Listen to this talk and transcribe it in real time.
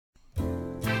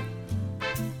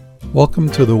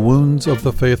Welcome to the Wounds of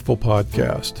the Faithful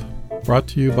podcast, brought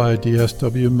to you by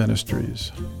DSW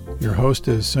Ministries. Your host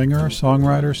is singer,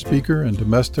 songwriter, speaker, and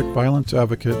domestic violence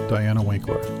advocate Diana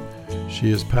Winkler. She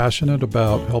is passionate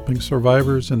about helping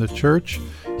survivors in the church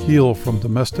heal from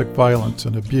domestic violence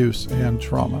and abuse and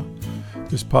trauma.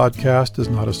 This podcast is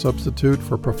not a substitute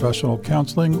for professional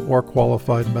counseling or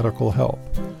qualified medical help.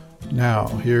 Now,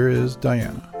 here is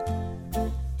Diana.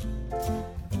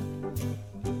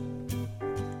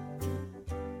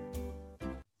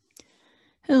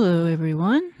 Hello,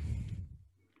 everyone.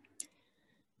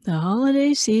 The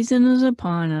holiday season is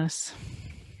upon us.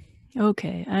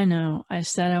 Okay, I know I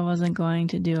said I wasn't going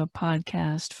to do a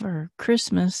podcast for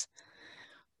Christmas,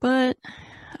 but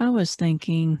I was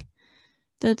thinking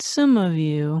that some of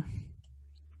you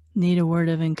need a word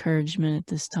of encouragement at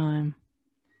this time.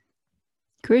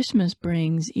 Christmas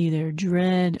brings either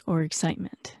dread or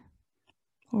excitement,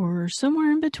 or somewhere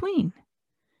in between.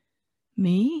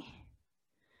 Me?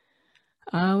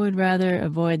 I would rather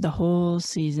avoid the whole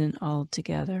season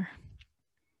altogether.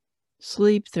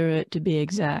 Sleep through it, to be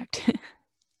exact.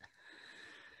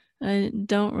 I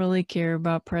don't really care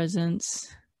about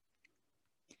presents.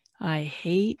 I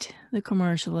hate the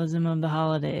commercialism of the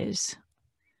holidays.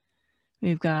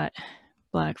 We've got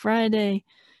Black Friday,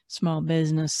 Small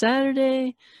Business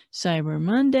Saturday, Cyber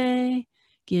Monday,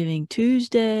 Giving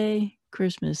Tuesday,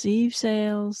 Christmas Eve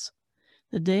sales,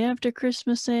 the day after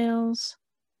Christmas sales.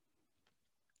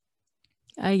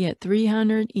 I get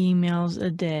 300 emails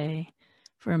a day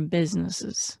from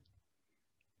businesses.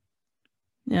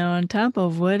 Now, on top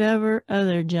of whatever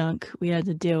other junk we had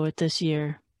to deal with this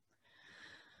year,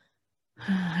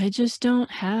 I just don't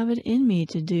have it in me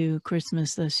to do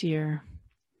Christmas this year.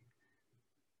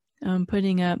 I'm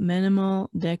putting up minimal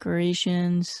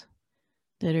decorations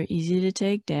that are easy to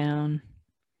take down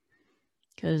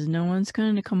because no one's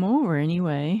going to come over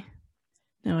anyway.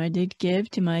 Now, I did give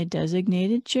to my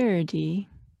designated charity.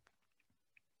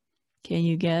 Can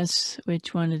you guess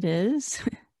which one it is?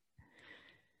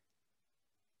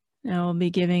 Now, we'll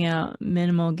be giving out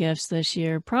minimal gifts this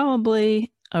year.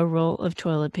 Probably a roll of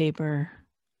toilet paper.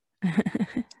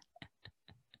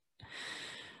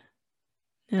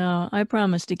 Now, I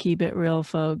promise to keep it real,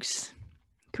 folks.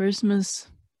 Christmas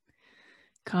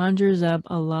conjures up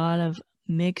a lot of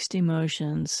mixed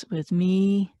emotions with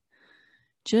me,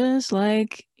 just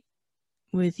like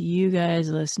with you guys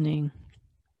listening.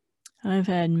 I've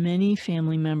had many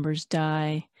family members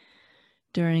die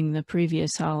during the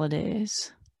previous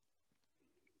holidays.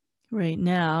 Right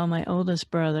now, my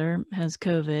oldest brother has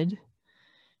COVID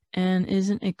and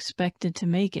isn't expected to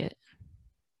make it.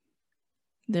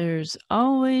 There's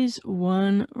always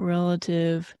one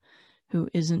relative who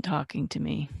isn't talking to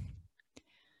me.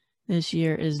 This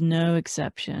year is no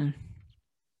exception.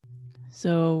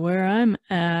 So where I'm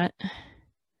at,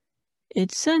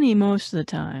 it's sunny most of the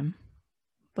time,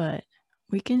 but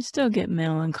we can still get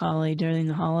melancholy during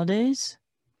the holidays,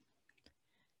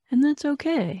 and that's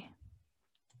okay.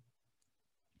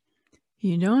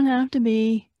 You don't have to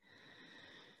be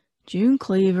June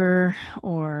Cleaver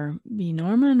or be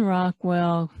Norman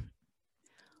Rockwell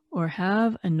or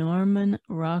have a Norman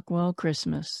Rockwell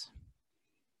Christmas.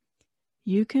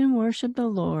 You can worship the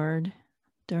Lord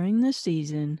during the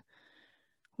season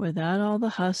without all the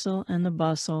hustle and the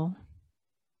bustle.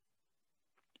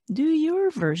 Do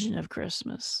your version of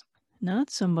Christmas, not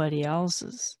somebody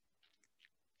else's.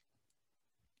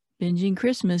 Binging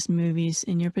Christmas movies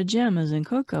in your pajamas and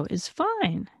cocoa is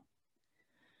fine.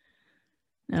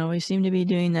 Now, we seem to be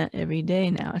doing that every day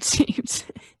now, it seems.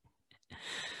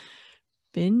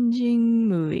 Binging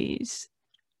movies.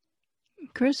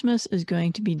 Christmas is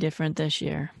going to be different this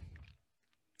year.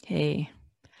 Hey,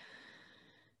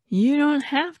 you don't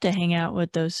have to hang out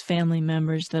with those family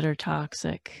members that are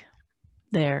toxic.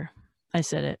 There, I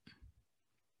said it.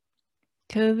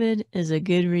 COVID is a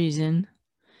good reason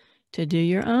to do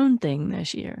your own thing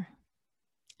this year.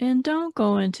 And don't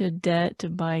go into debt to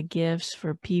buy gifts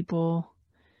for people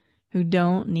who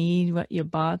don't need what you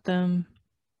bought them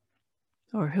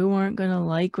or who aren't going to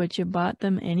like what you bought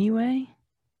them anyway.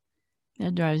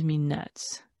 That drives me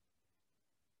nuts.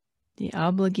 The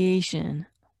obligation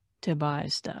to buy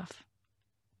stuff.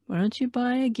 Why don't you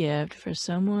buy a gift for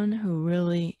someone who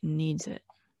really needs it?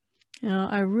 Now,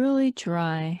 I really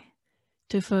try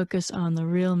to focus on the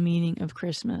real meaning of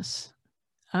Christmas.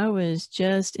 I was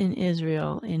just in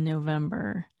Israel in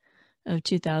November of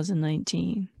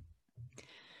 2019.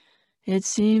 It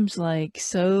seems like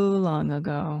so long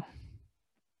ago.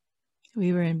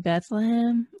 We were in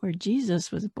Bethlehem, where Jesus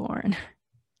was born.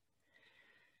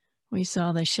 We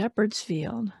saw the shepherd's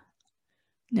field.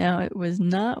 Now, it was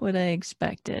not what I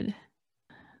expected.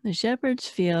 The shepherd's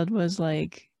field was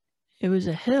it was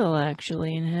a hill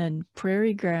actually, and had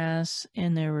prairie grass,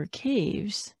 and there were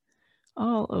caves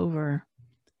all over,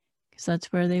 because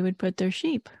that's where they would put their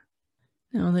sheep.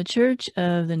 Now, the Church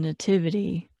of the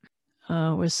Nativity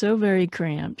was so very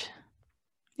cramped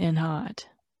and hot.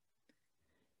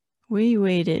 We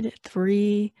waited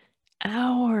 3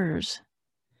 hours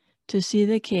to see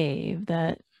the cave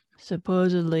that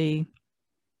supposedly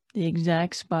the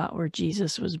exact spot where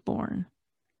Jesus was born.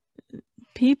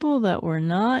 People that were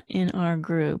not in our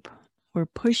group were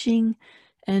pushing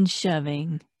and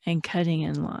shoving and cutting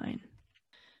in line.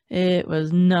 It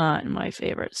was not my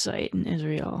favorite sight in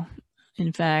Israel.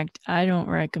 In fact, I don't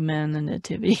recommend the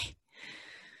Nativity,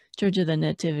 Church of the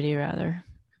Nativity rather.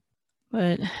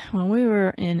 But when we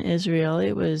were in Israel,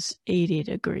 it was 80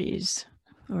 degrees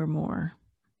or more.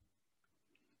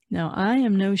 Now, I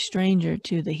am no stranger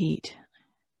to the heat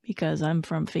because I'm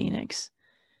from Phoenix.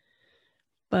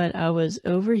 But I was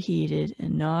overheated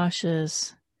and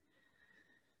nauseous.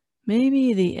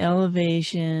 Maybe the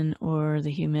elevation or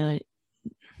the humidity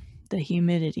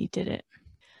did it.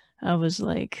 I was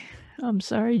like, I'm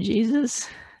sorry, Jesus.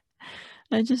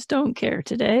 I just don't care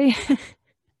today.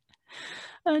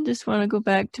 I just want to go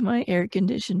back to my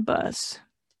air-conditioned bus.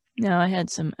 Now, I had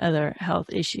some other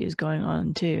health issues going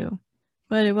on too.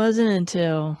 But it wasn't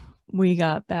until we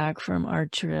got back from our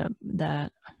trip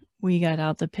that we got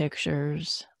out the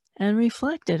pictures and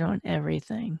reflected on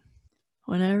everything.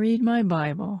 When I read my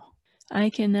Bible, I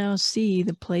can now see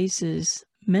the places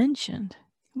mentioned.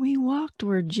 We walked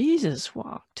where Jesus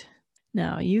walked.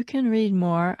 Now, you can read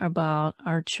more about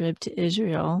our trip to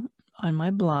Israel on my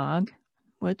blog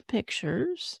with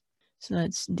pictures. So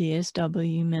that's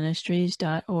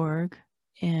dswministries.org.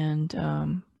 And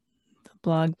the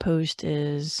blog post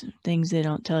is Things They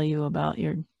Don't Tell You About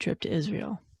Your Trip to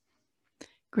Israel.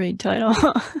 Great title.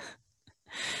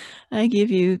 I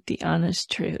give you the honest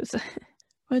truth.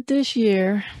 But this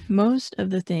year, most of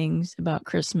the things about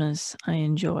Christmas I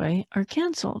enjoy are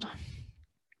canceled.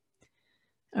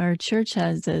 Our church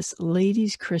has this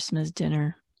ladies' Christmas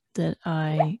dinner that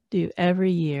I do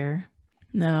every year.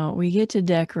 Now, we get to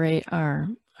decorate our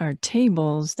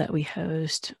tables that we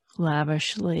host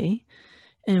lavishly,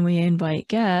 and we invite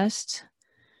guests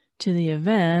to the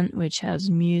event, which has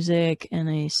music and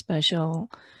a special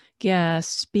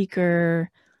guest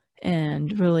speaker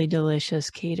and really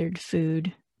delicious catered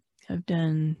food. I've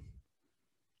been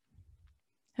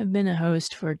a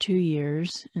host for 2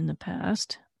 years in the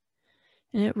past,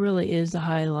 and it really is the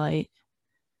highlight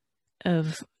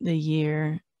of the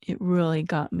year. It really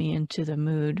got me into the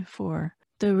mood for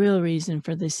the real reason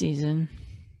for the season.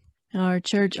 Our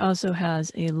church also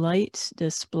has a lights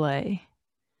display.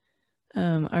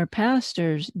 Our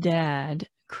pastor's dad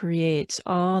creates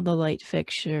all the light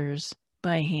fixtures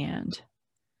by hand.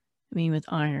 I mean, with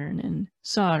iron and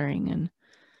soldering, and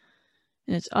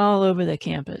it's all over the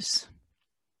campus.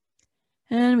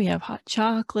 And we have hot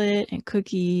chocolate and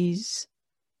cookies,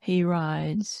 hay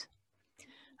rides.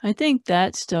 I think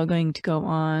that's still going to go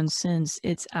on since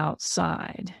it's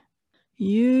outside.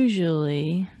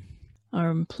 Usually, our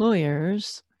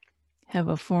employers have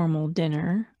a formal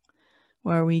dinner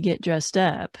where we get dressed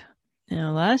up.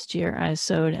 Now, last year I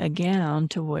sewed a gown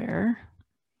to wear.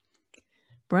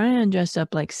 Brian dressed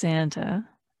up like Santa,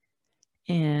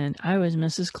 and I was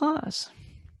Mrs. Claus.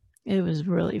 It was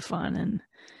really fun,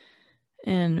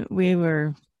 and we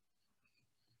were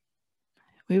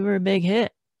a big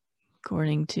hit,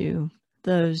 according to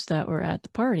those that were at the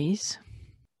parties.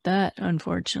 That,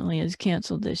 unfortunately, is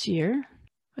canceled this year.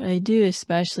 But I do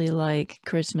especially like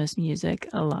Christmas music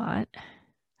a lot.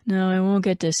 Now, I won't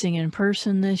get to sing in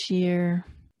person this year.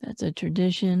 That's a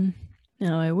tradition.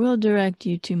 Now, I will direct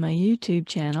you to my YouTube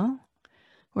channel,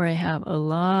 where I have a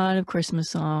lot of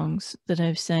Christmas songs that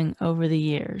I've sang over the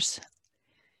years.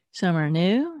 Some are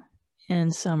new,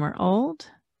 and some are old.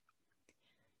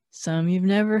 Some you've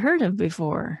never heard of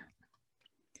before.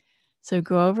 So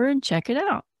go over and check it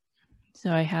out.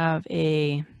 So I have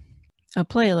a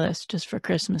playlist just for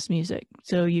Christmas music.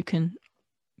 So you can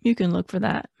look for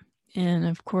that. And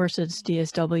of course, it's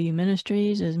DSW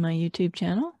Ministries is my YouTube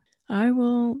channel. I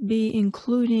will be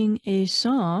including a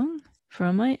song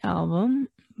from my album,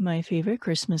 my favorite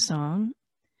Christmas song,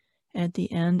 at the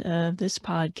end of this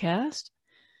podcast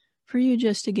for you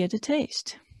just to get a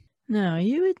taste. Now,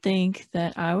 you would think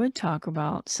that I would talk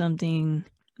about something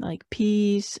like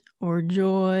peace or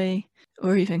joy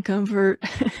or even comfort.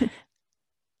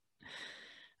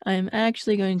 I'm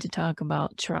actually going to talk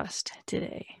about trust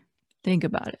today. Think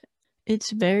about it.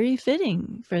 It's very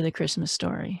fitting for the Christmas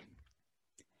story.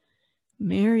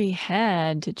 Mary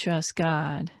had to trust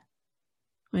God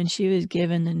when she was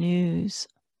given the news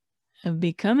of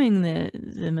becoming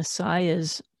the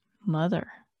Messiah's mother.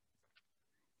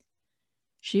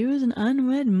 She was an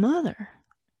unwed mother.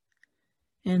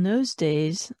 In those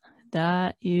days,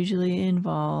 that usually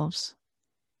involves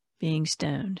being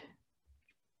stoned.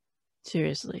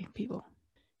 Seriously, people.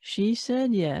 She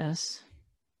said yes.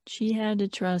 She had to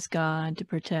trust God to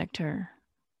protect her.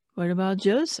 What about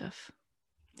Joseph?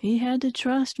 He had to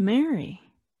trust Mary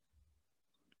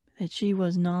that she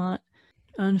was not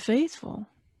unfaithful.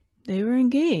 They were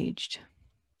engaged.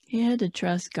 He had to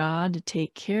trust God to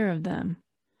take care of them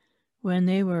when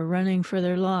they were running for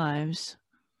their lives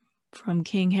from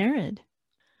King Herod.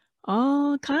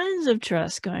 All kinds of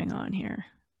trust going on here.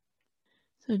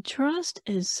 So trust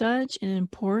is such an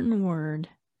important word.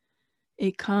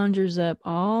 It conjures up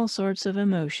all sorts of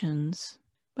emotions,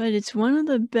 but it's one of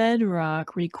the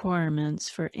bedrock requirements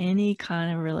for any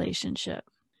kind of relationship.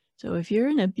 So if you're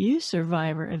an abuse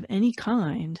survivor of any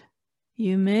kind,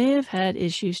 you may have had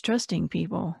issues trusting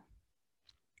people.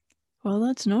 Well,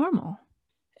 that's normal.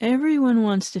 Everyone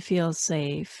wants to feel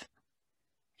safe,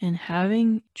 and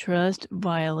having trust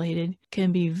violated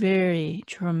can be very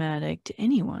traumatic to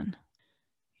anyone.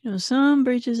 Some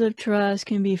breaches of trust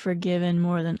can be forgiven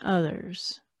more than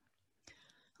others.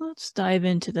 Let's dive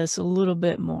into this a little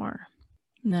bit more.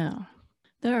 Now,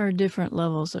 there are different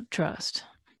levels of trust.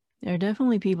 There are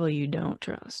definitely people you don't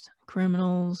trust.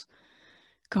 Criminals,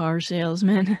 car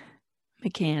salesmen,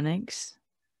 mechanics,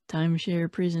 timeshare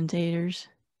presentators,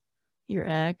 your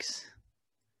ex,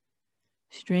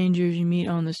 strangers you meet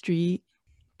on the street,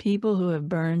 people who have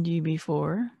burned you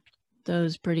before.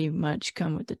 Those pretty much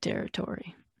come with the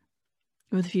territory,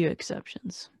 with few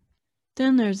exceptions.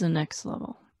 Then there's the next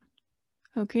level.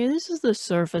 Okay, this is the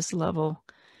surface level,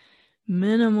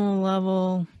 minimal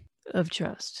level of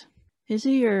trust. These are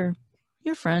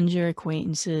your friends, your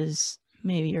acquaintances,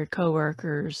 maybe your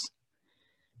coworkers,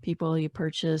 people you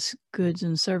purchase goods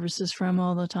and services from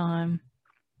all the time.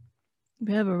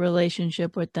 You have a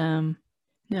relationship with them.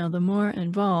 Now, the more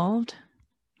involved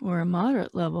or a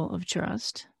moderate level of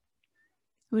trust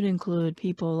would include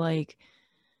people like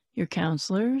your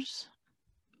counselors,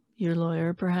 your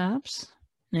lawyer perhaps,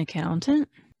 an accountant,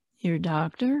 your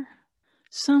doctor,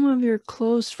 some of your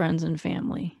close friends and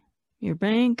family, your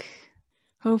bank,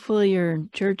 hopefully your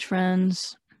church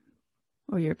friends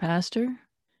or your pastor.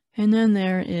 And then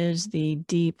there is the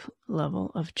deep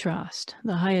level of trust,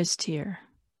 the highest tier.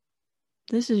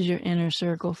 This is your inner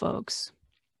circle, folks.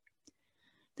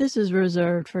 This is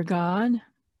reserved for God,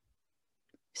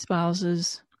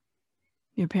 spouses,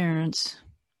 your parents,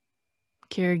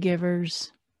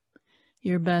 caregivers,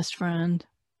 your best friend,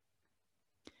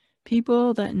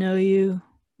 people that know you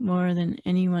more than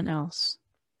anyone else.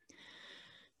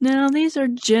 Now, these are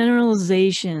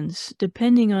generalizations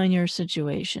depending on your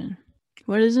situation.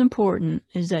 What is important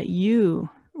is that you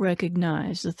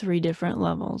recognize the 3 different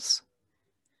levels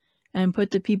and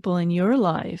put the people in your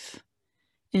life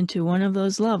into one of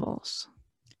those levels.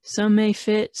 Some may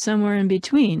fit somewhere in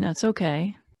between, that's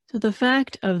okay. So the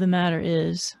fact of the matter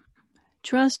is,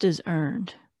 trust is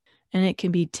earned, and it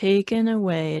can be taken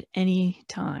away at any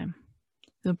time.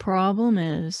 The problem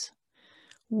is,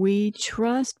 we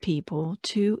trust people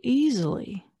too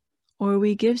easily, or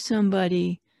we give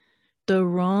somebody the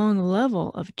wrong level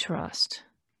of trust.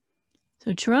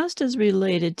 So trust is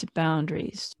related to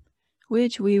boundaries,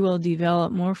 which we will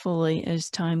develop more fully as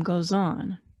time goes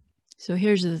on. So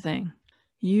here's the thing.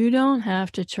 You don't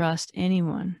have to trust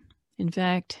anyone. In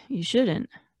fact, you shouldn't.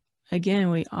 Again,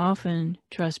 we often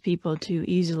trust people too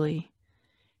easily,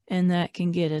 and that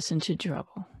can get us into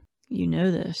trouble. You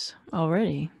know this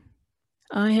already.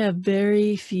 I have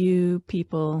very few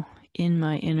people in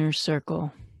my inner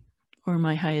circle or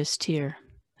my highest tier.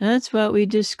 That's what we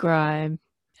describe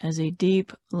as a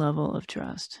deep level of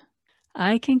trust.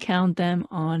 I can count them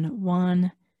on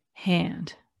one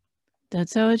hand.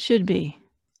 That's how it should be.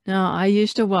 Now, I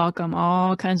used to welcome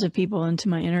all kinds of people into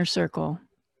my inner circle.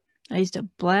 I used to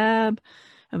blab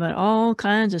about all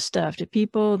kinds of stuff to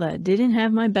people that didn't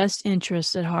have my best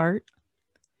interests at heart.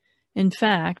 In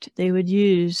fact, they would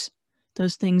use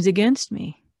those things against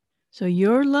me. So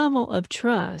your level of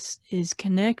trust is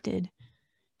connected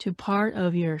to part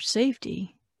of your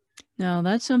safety. Now,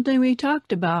 that's something we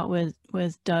talked about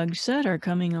with Doug Sutter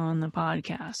coming on the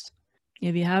podcast.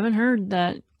 If you haven't heard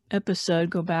that episode,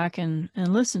 go back and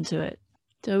listen to it.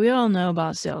 So we all know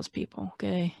about salespeople,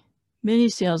 okay? Many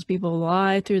salespeople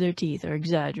lie through their teeth or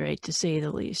exaggerate, to say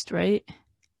the least, right?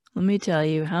 Let me tell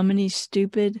you, how many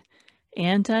stupid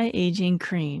anti-aging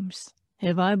creams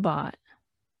have I bought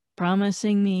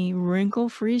promising me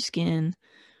wrinkle-free skin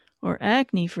or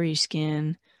acne-free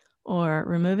skin or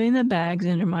removing the bags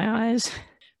under my eyes.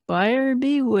 Buyer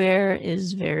beware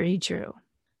is very true.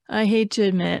 I hate to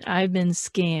admit I've been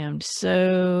scammed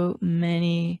so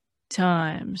many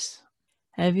times.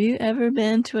 Have you ever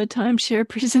been to a timeshare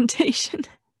presentation?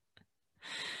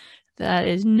 That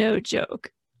is no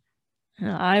joke.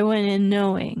 I went in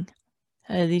knowing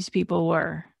who these people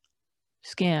were.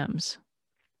 Scams.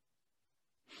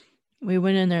 We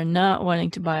went in there not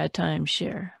wanting to buy a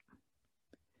timeshare.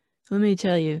 Let me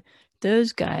tell you,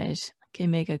 those guys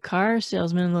can make a car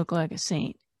salesman look like a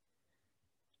saint.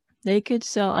 They could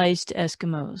sell ice to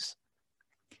Eskimos.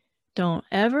 Don't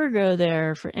ever go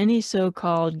there for any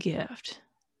so-called gift.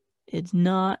 It's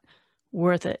not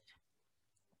worth it.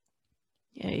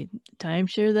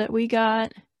 Timeshare that we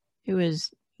got, it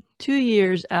was 2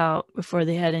 years out before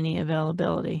they had any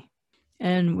availability.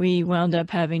 And we wound up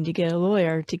having to get a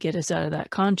lawyer to get us out of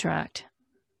that contract.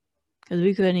 Because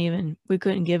we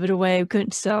couldn't give it away, we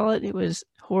couldn't sell it. It was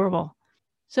horrible.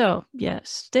 So, yes,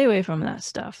 stay away from that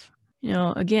stuff.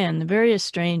 Again, the various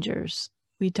strangers,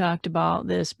 we talked about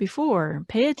this before.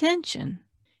 Pay attention.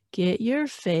 Get your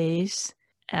face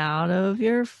out of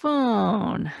your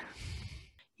phone.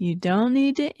 You don't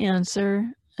need to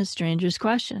answer a stranger's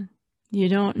question. You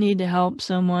don't need to help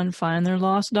someone find their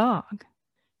lost dog.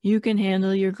 You can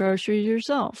handle your groceries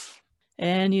yourself.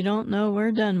 And you don't know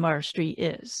where Dunbar Street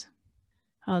is.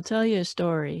 I'll tell you a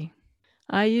story.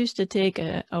 I used to take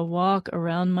a walk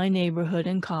around my neighborhood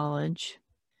in college.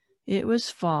 It was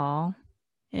fall,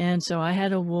 and so I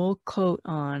had a wool coat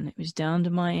on. It was down to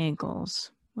my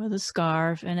ankles with a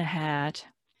scarf and a hat.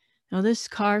 Now this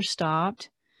car stopped,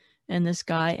 and this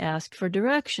guy asked for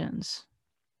directions.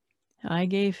 I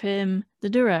gave him the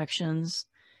directions,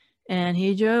 and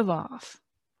he drove off.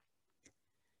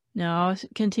 Now I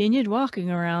continued walking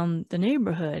around the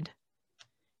neighborhood,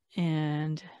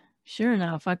 and sure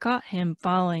enough, I caught him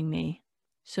following me.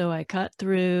 So I cut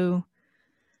through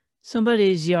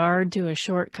somebody's yard to a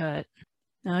shortcut.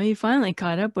 Now he finally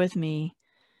caught up with me,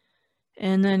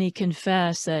 and then he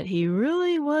confessed that he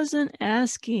really wasn't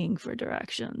asking for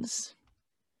directions.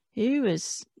 He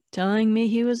was telling me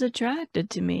he was attracted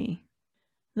to me.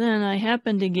 Then I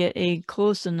happened to get a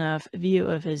close enough view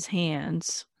of his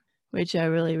hands, which I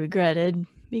really regretted,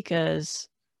 because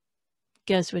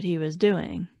guess what he was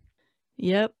doing?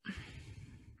 Yep,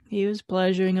 he was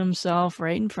pleasuring himself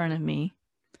right in front of me.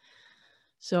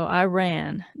 So I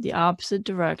ran the opposite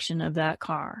direction of that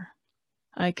car.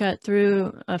 I cut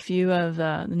through a few of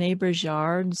the neighbors'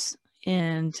 yards,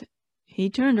 and he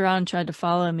turned around and tried to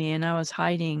follow me, and I was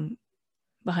hiding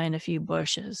behind a few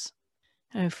bushes.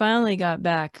 I finally got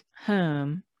back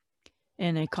home,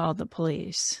 and I called the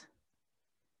police.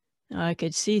 I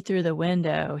could see through the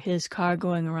window his car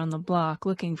going around the block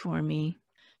looking for me.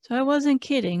 So I wasn't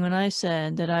kidding when I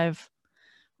said that I've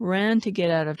ran to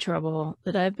get out of trouble,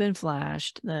 that I've been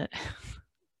flashed, that,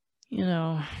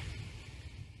 that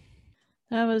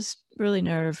was really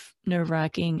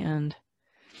nerve-wracking, and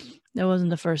that wasn't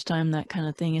the first time that kind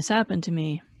of thing has happened to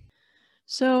me.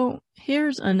 So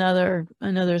here's another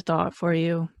thought for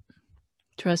you.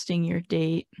 Trusting your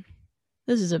date.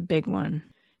 This is a big one.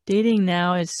 Dating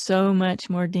now is so much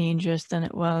more dangerous than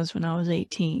it was when I was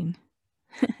 18.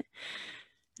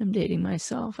 I'm dating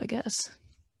myself, I guess.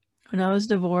 When I was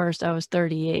divorced, I was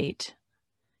 38,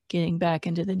 getting back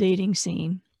into the dating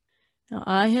scene. Now,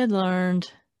 I had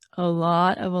learned a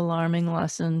lot of alarming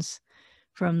lessons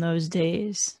from those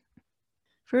days.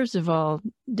 First of all,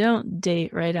 don't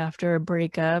date right after a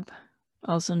breakup,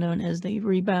 also known as the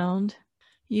rebound.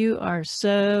 You are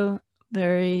so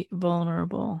very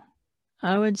vulnerable.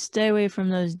 I would stay away from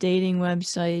those dating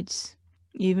websites,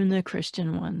 even the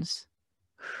Christian ones.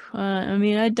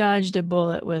 I dodged a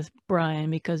bullet with Brian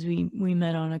because we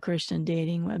met on a Christian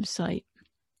dating website.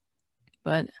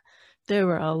 But there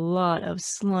were a lot of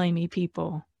slimy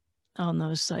people on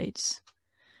those sites.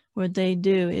 What they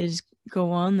do is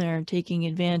go on there taking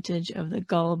advantage of the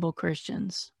gullible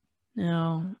Christians.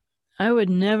 Now, I would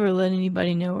never let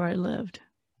anybody know where I lived.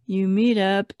 You meet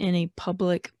up in a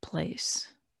public place.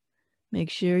 Make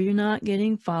sure you're not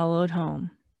getting followed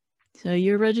home. So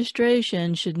your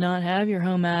registration should not have your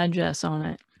home address on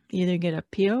it. Either get a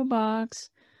P.O. box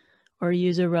or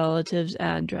use a relative's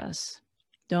address.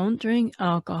 Don't drink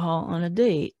alcohol on a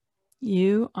date.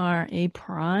 You are a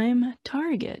prime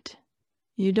target.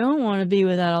 You don't want to be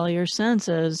without all your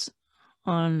senses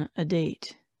on a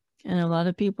date. And a lot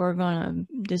of people are going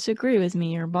to disagree with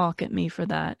me or balk at me for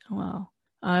that. Well,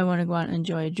 I want to go out and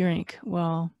enjoy a drink.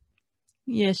 Well,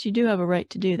 yes, you do have a right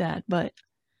to do that, but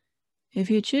if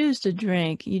you choose to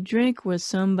drink, you drink with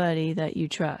somebody that you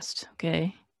trust,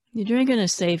 okay? You drink in a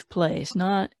safe place,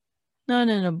 not not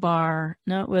in a bar,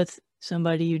 not with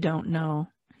somebody you don't know.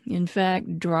 In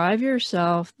fact, drive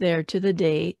yourself there to the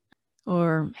date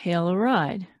or hail a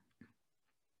ride.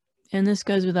 And this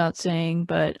goes without saying,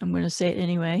 but I'm going to say it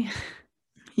anyway.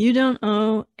 You don't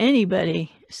owe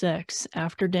anybody sex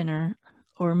after dinner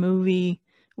or movie,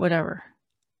 whatever.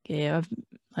 Okay,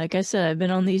 like I said, I've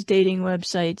been on these dating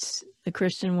websites, the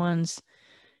Christian ones,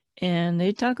 and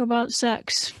they talk about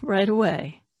sex right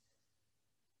away.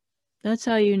 That's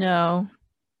how you know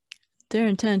their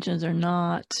intentions are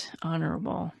not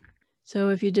honorable. So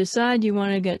if you decide you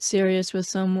want to get serious with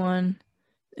someone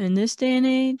in this day and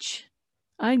age,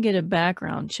 I'd get a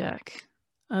background check.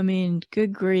 I mean,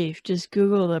 good grief, just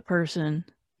Google the person.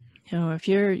 You know, if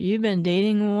you've been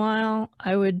dating a while,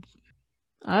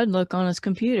 I'd look on his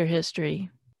computer history.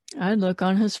 I'd look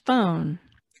on his phone.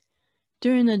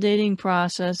 During the dating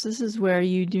process, this is where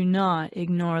you do not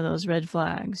ignore those red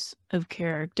flags of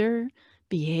character,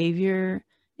 behavior,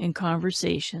 and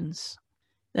conversations.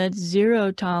 That's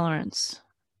zero tolerance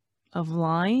of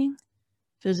lying,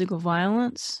 physical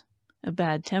violence, a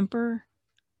bad temper,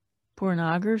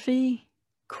 pornography,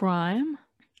 crime.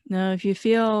 Now, if you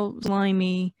feel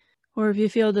slimy or if you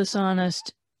feel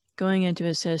dishonest going into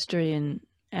his history and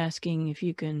asking if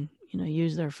you can,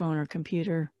 use their phone or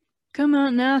computer, come out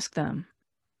and ask them.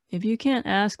 If you can't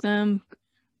ask them,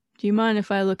 do you mind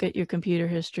if I look at your computer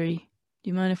history? Do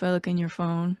you mind if I look in your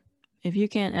phone? If you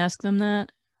can't ask them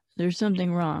that, there's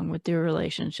something wrong with your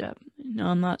relationship. No,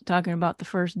 I'm not talking about the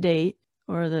first date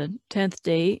or the 10th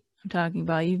date. I'm talking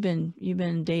about you've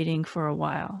been dating for a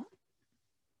while.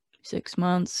 6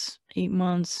 months, 8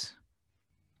 months.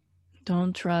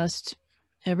 Don't trust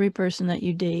every person that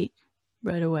you date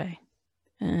right away.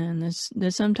 And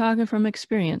this I'm talking from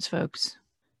experience, folks.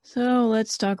 So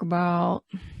let's talk about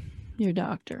your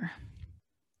doctor.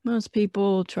 Most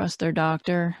people trust their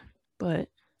doctor, but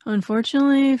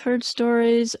unfortunately, I've heard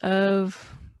stories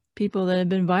of people that have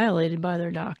been violated by their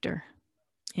doctor.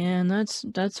 And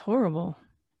that's horrible.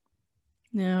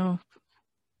 Now,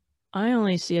 I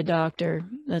only see a doctor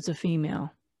that's a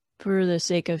female for the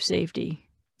sake of safety.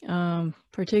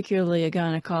 Particularly a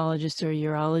gynecologist or a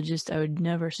urologist, I would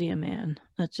never see a man.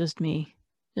 That's just me.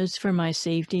 Just for my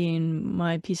safety and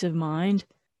my peace of mind.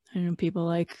 I know people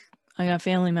I got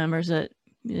family members that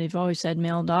they've always said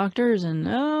male doctors and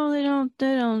they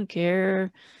don't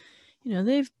care.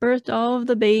 They've birthed all of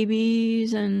the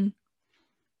babies and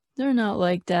they're not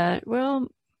like that. Well,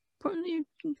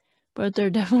 but there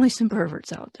are definitely some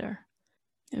perverts out there.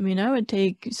 I mean, I would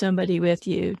take somebody with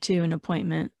you to an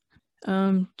appointment,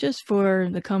 just for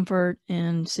the comfort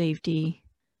and safety.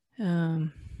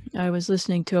 I was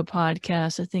listening to a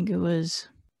podcast, I think it was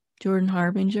Jordan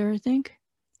Harbinger,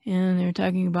 and they were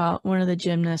talking about one of the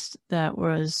gymnasts that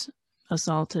was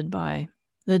assaulted by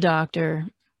the doctor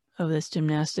of this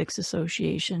gymnastics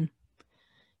association.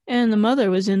 And the mother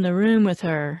was in the room with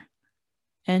her,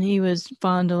 and he was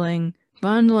fondling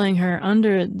her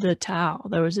under the towel.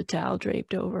 There was a towel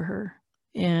draped over her.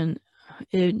 And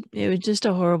it was just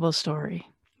a horrible story.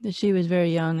 That she was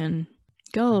very young and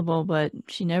gullible, but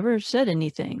she never said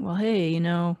anything. Well, hey,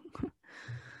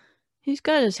 he's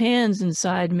got his hands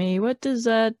inside me. What does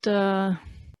that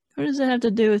have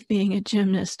to do with being a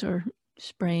gymnast or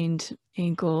sprained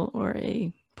ankle or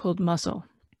a pulled muscle?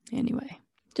 Anyway,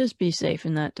 just be safe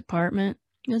in that department.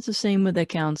 It's the same with a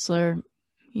counselor.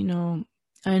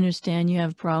 I understand you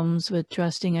have problems with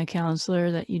trusting a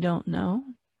counselor that you don't know.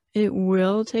 It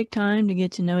will take time to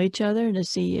get to know each other to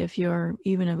see if you're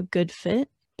even a good fit.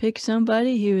 Pick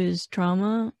somebody who is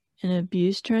trauma and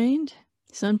abuse trained.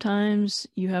 Sometimes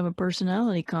you have a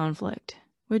personality conflict,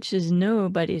 which is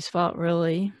nobody's fault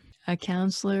really. A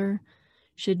counselor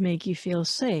should make you feel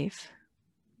safe.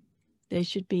 They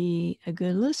should be a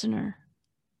good listener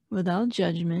without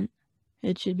judgment.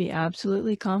 It should be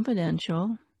absolutely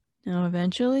confidential. Now,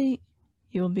 eventually,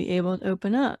 you'll be able to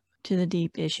open up to the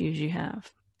deep issues you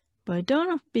have. But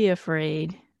don't be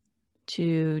afraid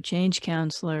to change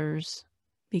counselors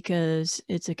because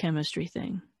it's a chemistry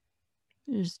thing.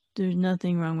 There's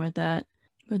nothing wrong with that.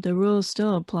 But the rules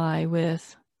still apply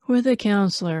with a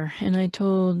counselor. And I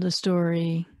told the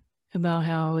story about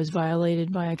how I was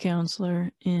violated by a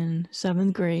counselor in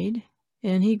 7th grade.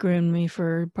 And he groomed me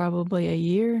for probably a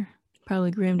year.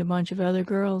 Probably groomed a bunch of other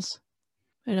girls.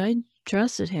 But I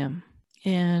trusted him.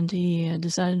 And he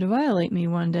decided to violate me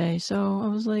one day. So I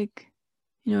was like,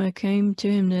 I came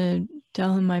to him to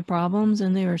tell him my problems.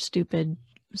 And they were stupid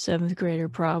 7th grader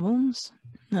problems.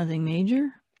 Nothing major.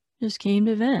 Just came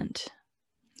to vent.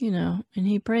 And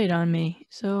he preyed on me.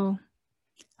 So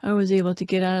I was able to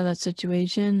get out of that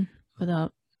situation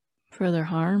without further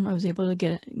harm. I was able to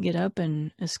get up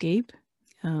and escape.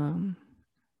 You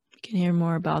can hear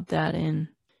more about that in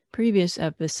previous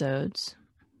episodes,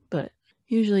 but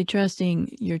usually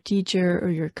trusting your teacher or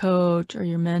your coach or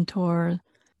your mentor,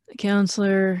 the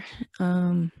counselor,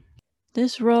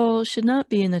 this role should not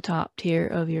be in the top tier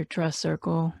of your trust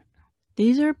circle.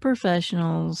 These are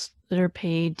professionals that are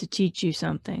paid to teach you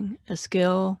something, a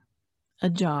skill, a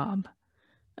job,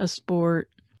 a sport.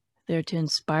 They're to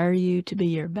inspire you to be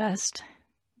your best.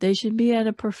 They should be at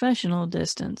a professional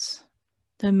distance.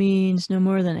 That means no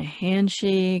more than a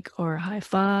handshake or a high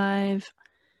five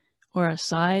or a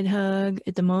side hug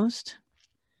at the most.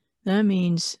 That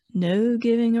means no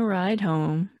giving a ride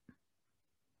home,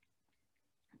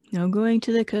 no going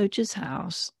to the coach's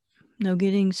house, no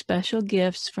getting special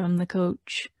gifts from the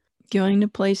coach, going to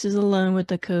places alone with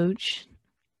the coach.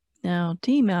 Now,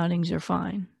 team outings are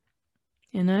fine.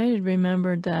 And I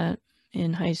remembered that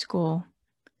in high school.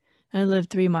 I lived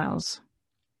 3 miles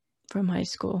from high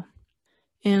school.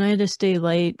 And I had to stay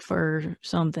late for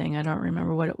something. I don't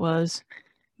remember what it was.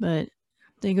 But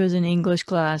I think it was an English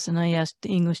class. And I asked the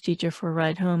English teacher for a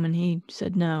ride home. And he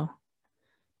said no,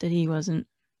 that he wasn't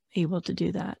able to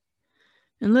do that.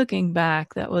 And looking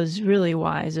back, that was really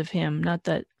wise of him. Not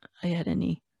that I had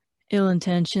any ill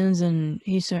intentions. And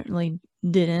he certainly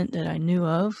didn't that I knew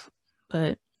of.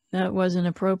 But that wasn't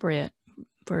appropriate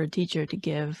for a teacher to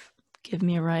give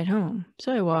me a ride home.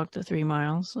 So I walked the 3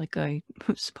 miles like I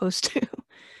was supposed to.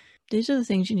 These are the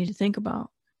things you need to think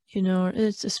about. You know,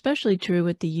 it's especially true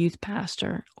with the youth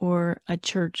pastor or a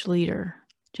church leader.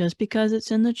 Just because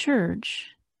it's in the church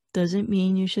doesn't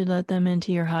mean you should let them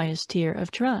into your highest tier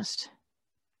of trust.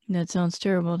 That sounds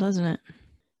terrible, doesn't it?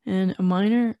 And a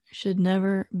minor should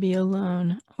never be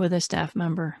alone with a staff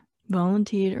member,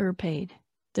 volunteered or paid.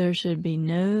 There should be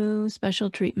no special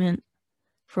treatment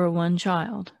for one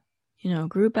child. You know,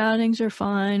 group outings are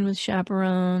fine with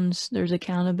chaperones. There's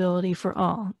accountability for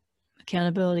all.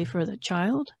 Accountability for the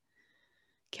child,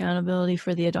 accountability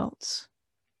for the adults.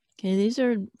 Okay, these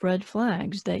are red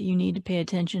flags that you need to pay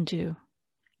attention to.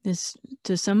 This,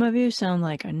 to some of you, sound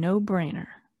like a no-brainer.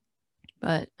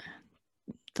 But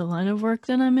the line of work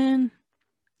that I'm in,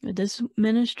 with this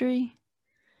ministry,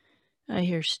 I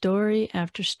hear story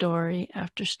after story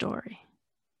after story.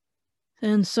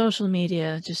 And social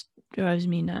media just drives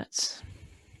me nuts.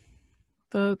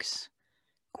 Folks,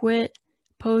 quit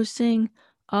posting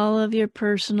all of your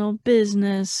personal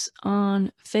business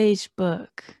on Facebook.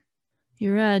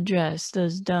 Your address,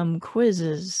 those dumb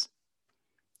quizzes,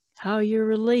 how you're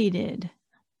related.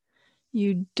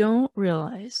 You don't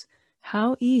realize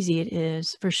how easy it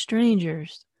is for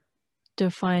strangers to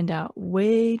find out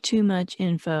way too much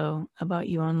info about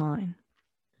you online.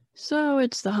 So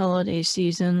it's the holiday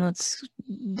season. Let's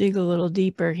dig a little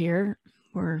deeper here.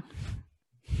 We're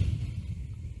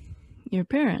your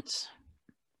parents.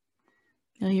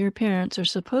 Now, your parents are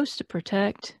supposed to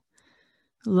protect,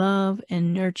 love,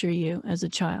 and nurture you as a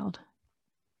child.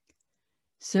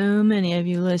 So many of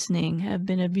you listening have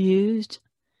been abused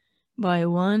by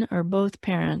one or both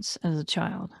parents as a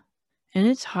child. And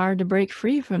it's hard to break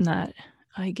free from that.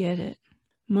 I get it.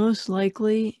 Most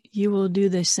likely, you will do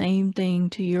the same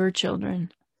thing to your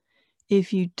children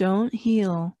if you don't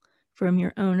heal from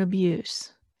your own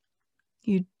abuse.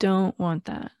 You don't want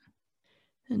that.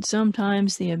 And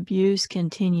sometimes the abuse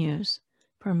continues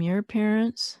from your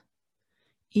parents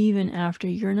even after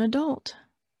you're an adult.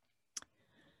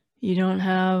 You don't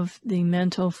have the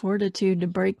mental fortitude to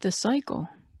break the cycle.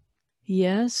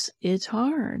 Yes, it's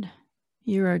hard.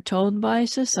 You are told by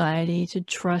society to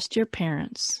trust your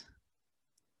parents.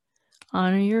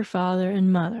 Honor your father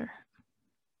and mother.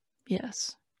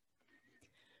 Yes.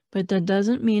 But that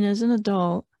doesn't mean as an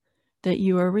adult that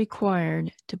you are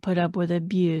required to put up with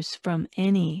abuse from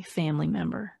any family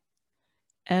member.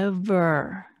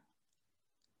 Ever.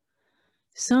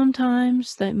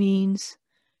 Sometimes that means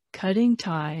cutting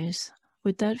ties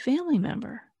with that family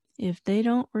member if they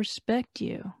don't respect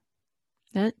you.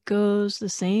 That goes the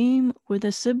same with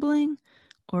a sibling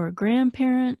or a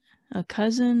grandparent, a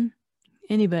cousin,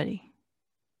 anybody.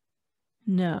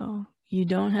 No, you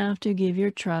don't have to give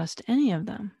your trust to any of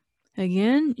them.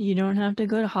 Again, you don't have to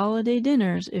go to holiday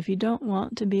dinners if you don't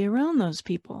want to be around those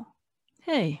people.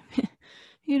 Hey,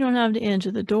 you don't have to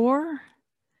answer the door,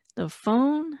 the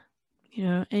phone,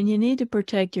 and you need to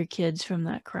protect your kids from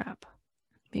that crap.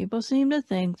 People seem to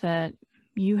think that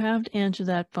you have to answer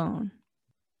that phone.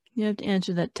 You have to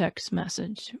answer that text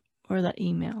message or that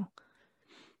email.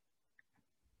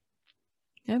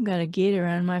 I've got a gate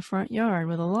around my front yard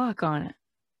with a lock on it.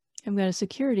 I've got a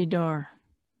security door.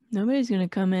 Nobody's going to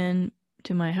come in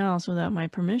to my house without my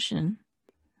permission.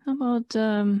 How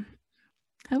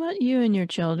about you and your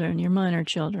children, your minor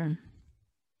children?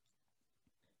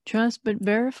 Trust but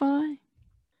verify?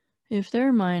 If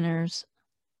they're minors,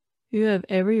 you have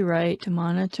every right to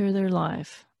monitor their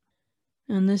life.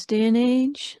 In this day and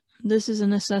age, this is a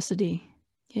necessity.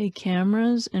 Okay,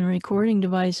 cameras and recording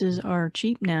devices are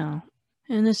cheap now.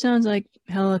 And this sounds like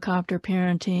helicopter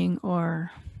parenting,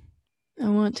 or I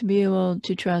want to be able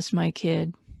to trust my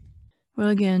kid. Well,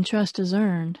 again, trust is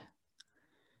earned.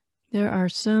 There are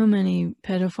so many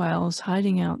pedophiles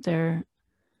hiding out there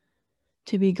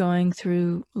to be going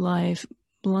through life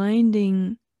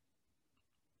blinding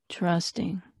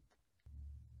trusting.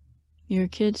 Your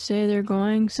kids say they're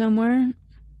going somewhere,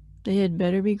 they had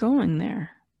better be going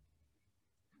there.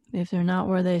 If they're not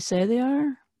where they say they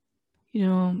are,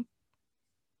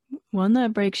 one,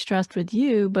 that breaks trust with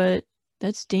you, but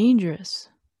that's dangerous.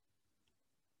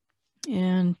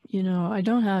 And, I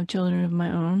don't have children of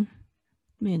my own.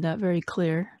 Made that very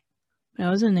clear.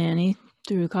 I was a nanny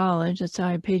through college. That's how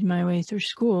I paid my way through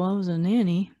school. I was a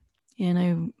nanny,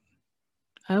 and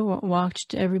I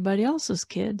watched everybody else's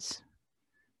kids.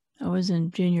 I was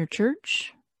in junior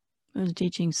church. I was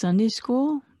teaching Sunday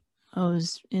school. I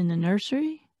was in the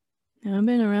nursery. I've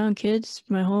been around kids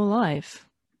my whole life.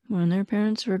 When their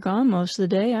parents were gone most of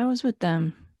the day, I was with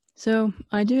them. So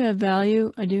I do have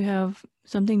value. I do have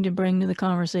something to bring to the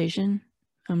conversation.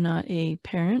 I'm not a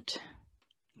parent.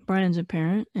 Brian's a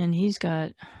parent, and he's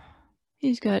got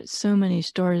so many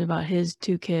stories about his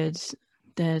two kids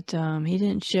that he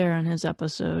didn't share on his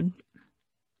episode.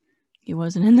 He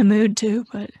wasn't in the mood to,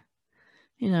 but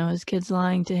his kids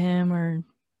lying to him or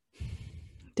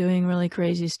doing really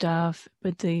crazy stuff.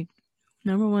 But the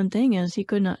number one thing is he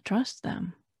could not trust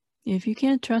them. If you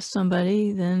can't trust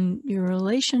somebody, then your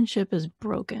relationship is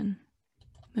broken.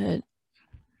 But,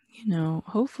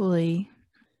 hopefully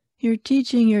you're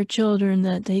teaching your children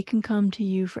that they can come to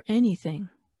you for anything,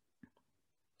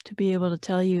 to be able to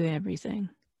tell you everything.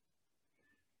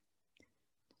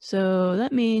 So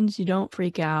that means you don't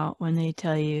freak out when they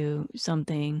tell you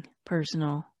something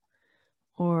personal,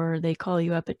 or they call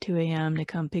you up at 2 a.m. to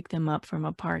come pick them up from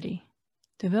a party.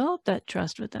 Develop that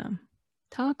trust with them.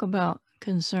 Talk about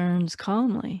concerns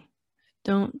calmly.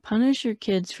 Don't punish your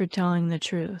kids for telling the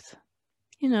truth.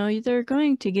 They're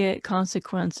going to get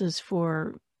consequences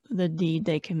for the deed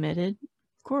they committed,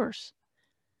 of course.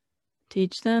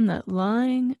 Teach them that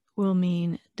lying will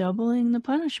mean doubling the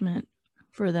punishment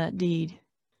for that deed.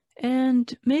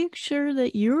 And make sure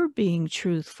that you're being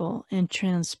truthful and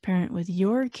transparent with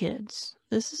your kids.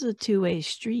 This is a two-way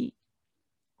street.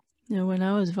 When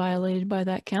I was violated by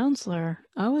that counselor,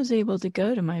 I was able to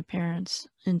go to my parents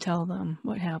and tell them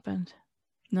what happened.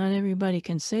 Not everybody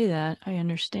can say that. I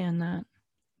understand that.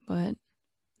 But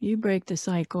you break the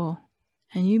cycle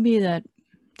and you be that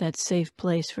safe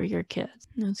place for your kids.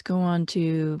 Let's go on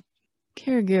to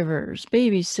caregivers,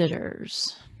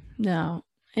 babysitters. Now,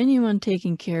 anyone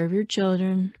taking care of your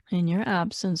children in your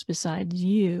absence besides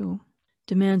you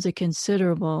demands a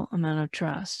considerable amount of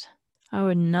trust. I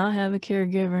would not have a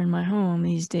caregiver in my home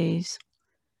these days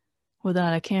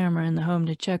without a camera in the home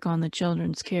to check on the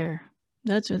children's care.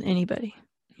 That's with anybody.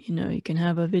 You can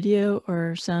have a video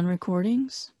or sound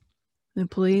recordings. The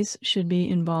police should be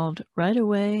involved right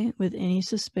away with any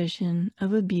suspicion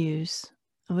of abuse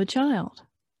of a child,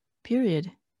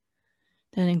 period.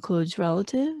 That includes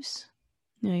relatives,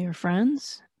 your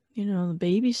friends, the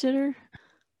babysitter.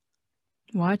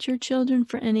 Watch your children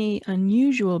for any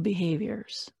unusual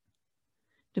behaviors.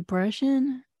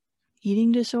 Depression,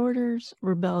 eating disorders,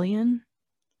 rebellion,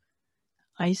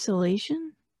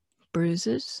 isolation,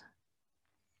 bruises,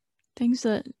 things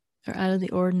that are out of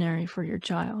the ordinary for your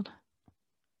child.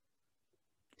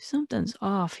 Something's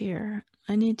off here.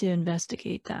 I need to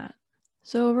investigate that.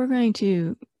 So we're going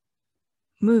to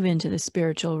move into the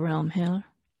spiritual realm here.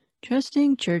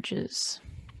 Trusting churches.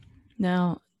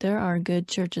 Now, there are good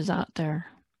churches out there.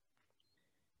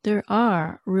 There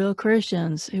are real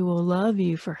Christians who will love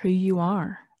you for who you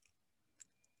are,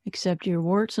 accept your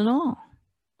warts and all.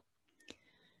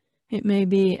 It may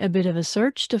be a bit of a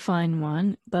search to find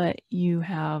one, but you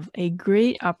have a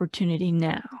great opportunity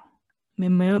now.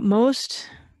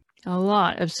 A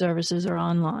lot of services are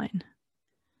online.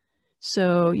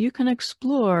 So you can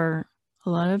explore a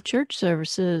lot of church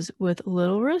services with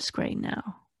little risk right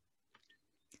now.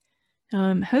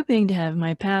 I'm hoping to have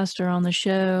my pastor on the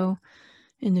show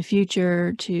in the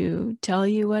future to tell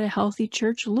you what a healthy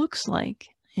church looks like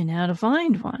and how to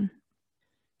find one.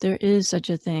 There is such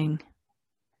a thing.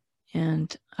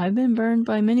 And I've been burned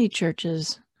by many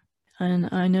churches, and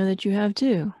I know that you have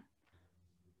too.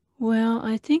 Well,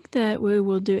 I think that we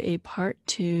will do a part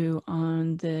 2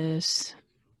 on this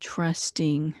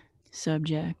trusting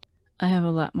subject. I have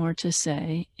a lot more to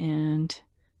say, and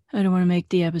I don't want to make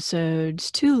the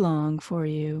episodes too long for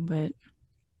you, but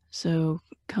so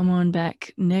come on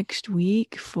back next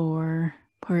week for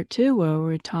part 2, where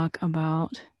we talk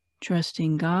about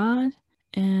trusting God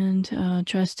and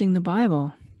trusting the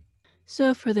Bible.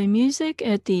 So for the music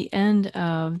at the end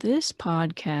of this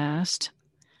podcast,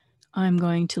 I'm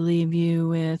going to leave you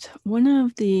with one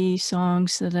of the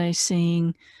songs that I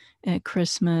sing at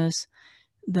Christmas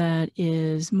that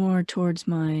is more towards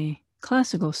my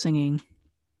classical singing.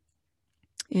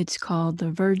 It's called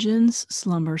The Virgin's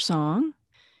Slumber Song.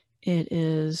 It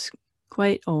is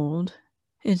quite old.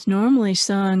 It's normally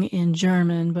sung in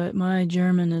German, but my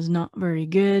German is not very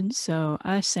good, so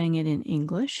I sang it in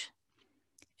English.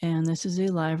 And this is a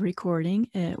live recording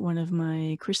at one of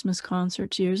my Christmas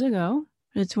concerts years ago.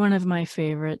 It's one of my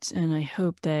favorites, and I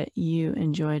hope that you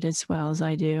enjoyed it as well as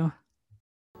I do.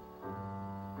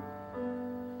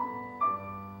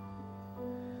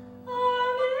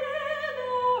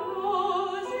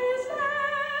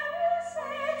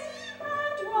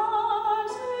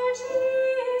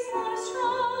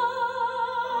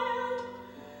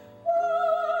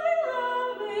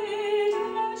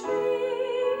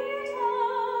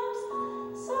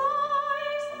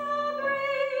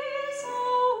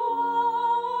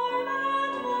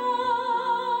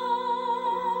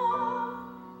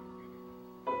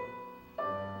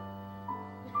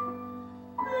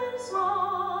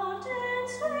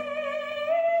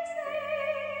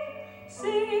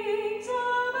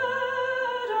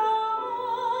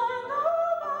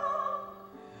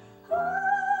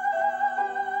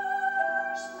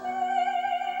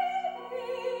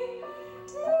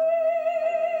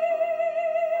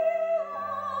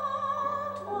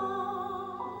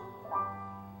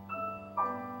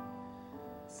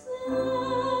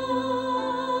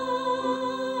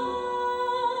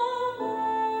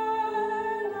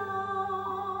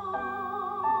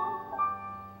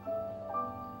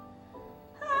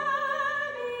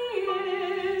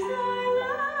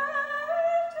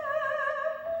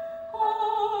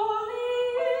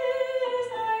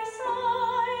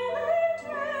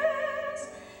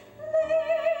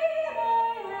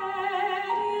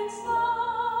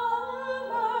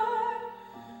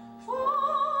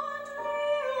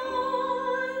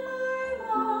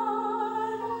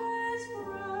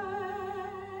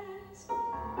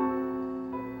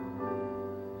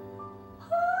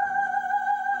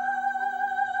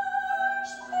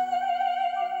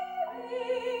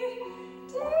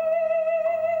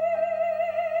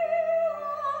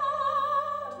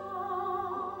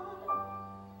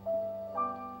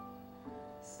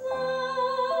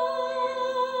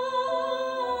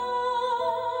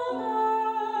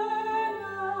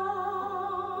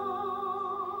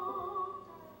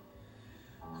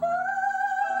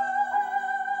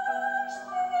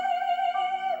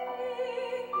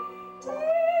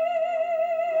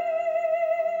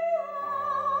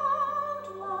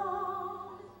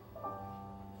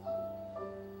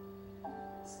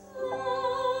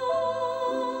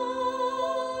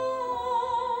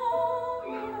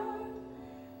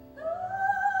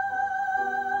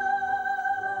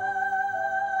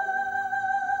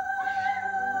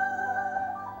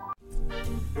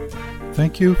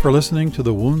 Thank you for listening to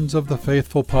the Wounds of the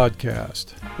Faithful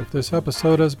podcast. If this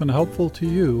episode has been helpful to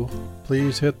you,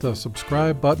 please hit the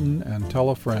subscribe button and tell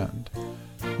a friend.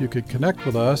 You can connect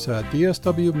with us at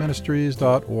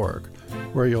dswministries.org,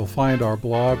 where you'll find our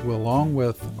blog along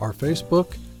with our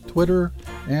Facebook, Twitter,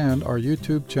 and our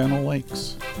YouTube channel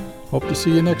links. Hope to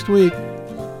see you next week.